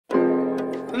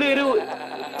Little,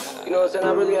 you know what I'm saying?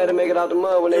 I really had to make it out the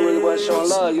mud when they really wasn't showing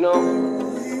love, you know?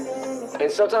 And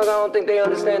sometimes I don't think they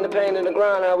understand the pain and the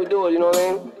grind, how we do it, you know what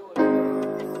I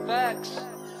mean? Facts.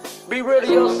 Be real to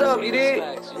yourself, you dig?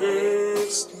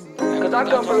 Cause I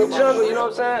come from the jungle, you know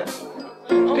what I'm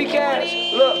saying? P-Cash,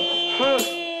 look,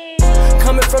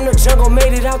 Coming from the jungle,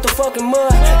 made it out the fucking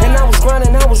mud. And I was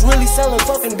grinding, I was really selling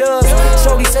fucking dubs.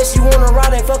 Shorty said she wanna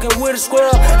ride, ain't fucking with a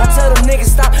squirrel. I tell them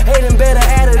niggas stop hating, better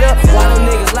add it up. Why them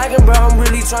niggas lacking, bro? I'm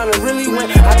really trying to really win.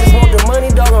 I just want the money,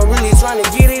 dog, I'm really trying to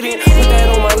get it in. Put that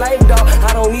on my life, dog,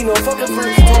 I don't need no fucking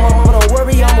friends. Told my mama don't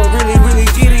worry, I'ma really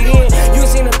get it in. You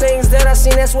seen the things that I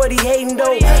seen, that's what he hating,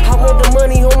 though. I want the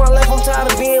money on my life, I'm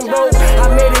tired of being broke. I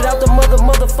made it out the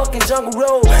motherfucking jungle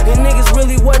road. And niggas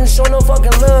really wasn't showing no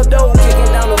fucking love, though.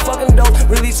 Kicking down the fucking dope,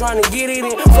 really trying to get it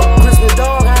in. Fuck Christmas,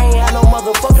 dog, I ain't had no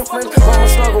motherfucking friends. Mama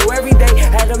struggle every day,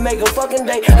 had to make a fucking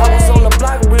day. I was on the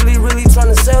block, really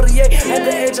trying to sell the yay. At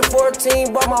the age of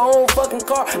 14, bought my own fucking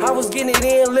car. I was getting it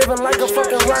in, living like a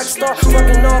fucking rock star.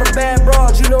 Fucking all the bad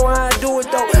broads, you know how I do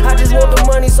it though. I just want the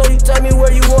money, so you tell me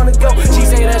where you wanna go. She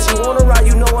say that she wanna ride,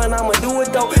 you know when I'ma do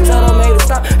it though. Tell them haters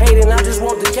stop hating, I just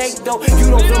want the cake though.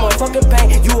 You don't feel my fucking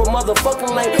pain, you a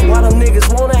motherfucking lame. Why them niggas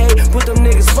wanna hate, put them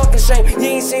niggas fucking shame.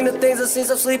 You ain't seen the things I seen,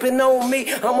 so sleeping on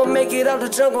me. I'ma make it out the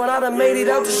jungle and I done made it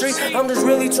out the street. I'm just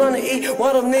really trying to eat,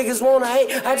 why them niggas wanna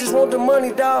hate. I just want the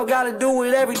money, dog, gotta do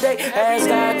it every day. Ask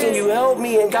God, can you help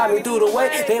me, and got me through the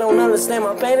way. They don't understand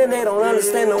my pain and they don't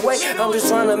understand the way. I'm just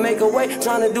trying to make a way,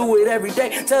 trying to do it every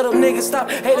day. Tell them niggas stop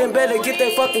hating, better get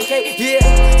their fucking cake. Yeah,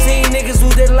 see niggas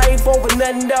lose their life over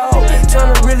nothing, dog.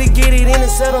 Trying to really get it in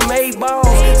and sell them 8 balls.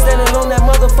 Standing on that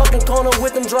motherfucking corner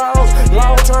with them draws.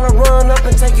 Law trying to run up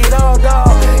and take it all, dog.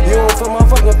 You don't feel my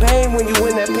fucking pain when you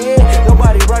in that pen.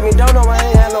 Nobody write me down, no, I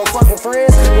ain't had no fucking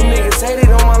friends. Them niggas hated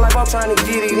on my life, I'm trying to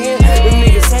get it in. Them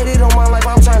niggas hated on my life,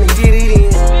 I'm trying